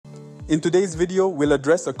In today's video, we'll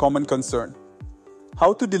address a common concern: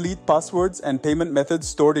 how to delete passwords and payment methods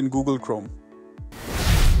stored in Google Chrome.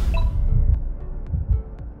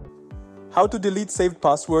 How to delete saved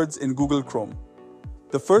passwords in Google Chrome.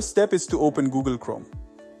 The first step is to open Google Chrome.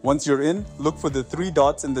 Once you're in, look for the three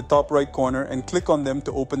dots in the top right corner and click on them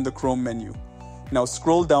to open the Chrome menu. Now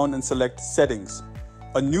scroll down and select Settings.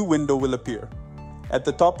 A new window will appear. At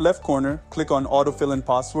the top left corner, click on Autofill and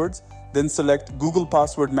Passwords, then select Google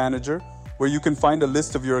Password Manager, where you can find a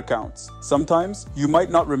list of your accounts. Sometimes, you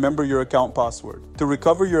might not remember your account password. To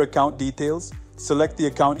recover your account details, select the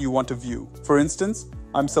account you want to view. For instance,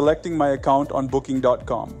 I'm selecting my account on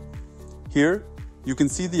Booking.com. Here, you can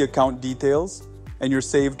see the account details and your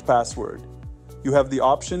saved password. You have the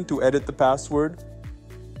option to edit the password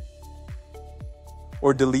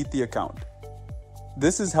or delete the account.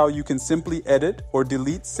 This is how you can simply edit or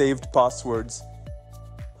delete saved passwords.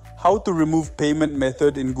 How to remove payment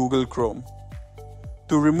method in Google Chrome.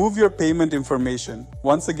 To remove your payment information,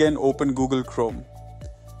 once again open Google Chrome.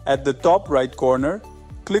 At the top right corner,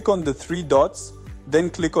 click on the three dots,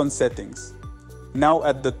 then click on Settings. Now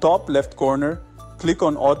at the top left corner, click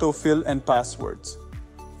on Autofill and Passwords.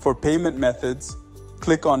 For payment methods,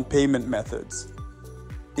 click on Payment Methods.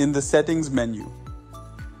 In the Settings menu,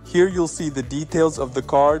 here you'll see the details of the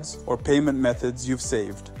cards or payment methods you've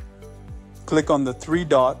saved. Click on the three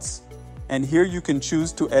dots, and here you can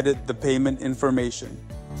choose to edit the payment information.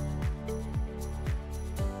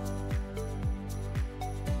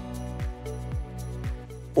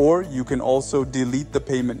 Or you can also delete the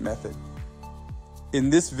payment method. In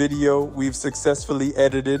this video, we've successfully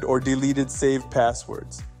edited or deleted saved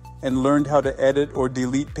passwords and learned how to edit or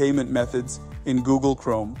delete payment methods in Google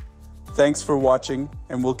Chrome. Thanks for watching,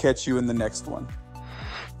 and we'll catch you in the next one.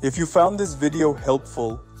 If you found this video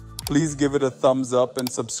helpful, please give it a thumbs up and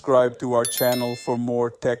subscribe to our channel for more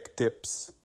tech tips.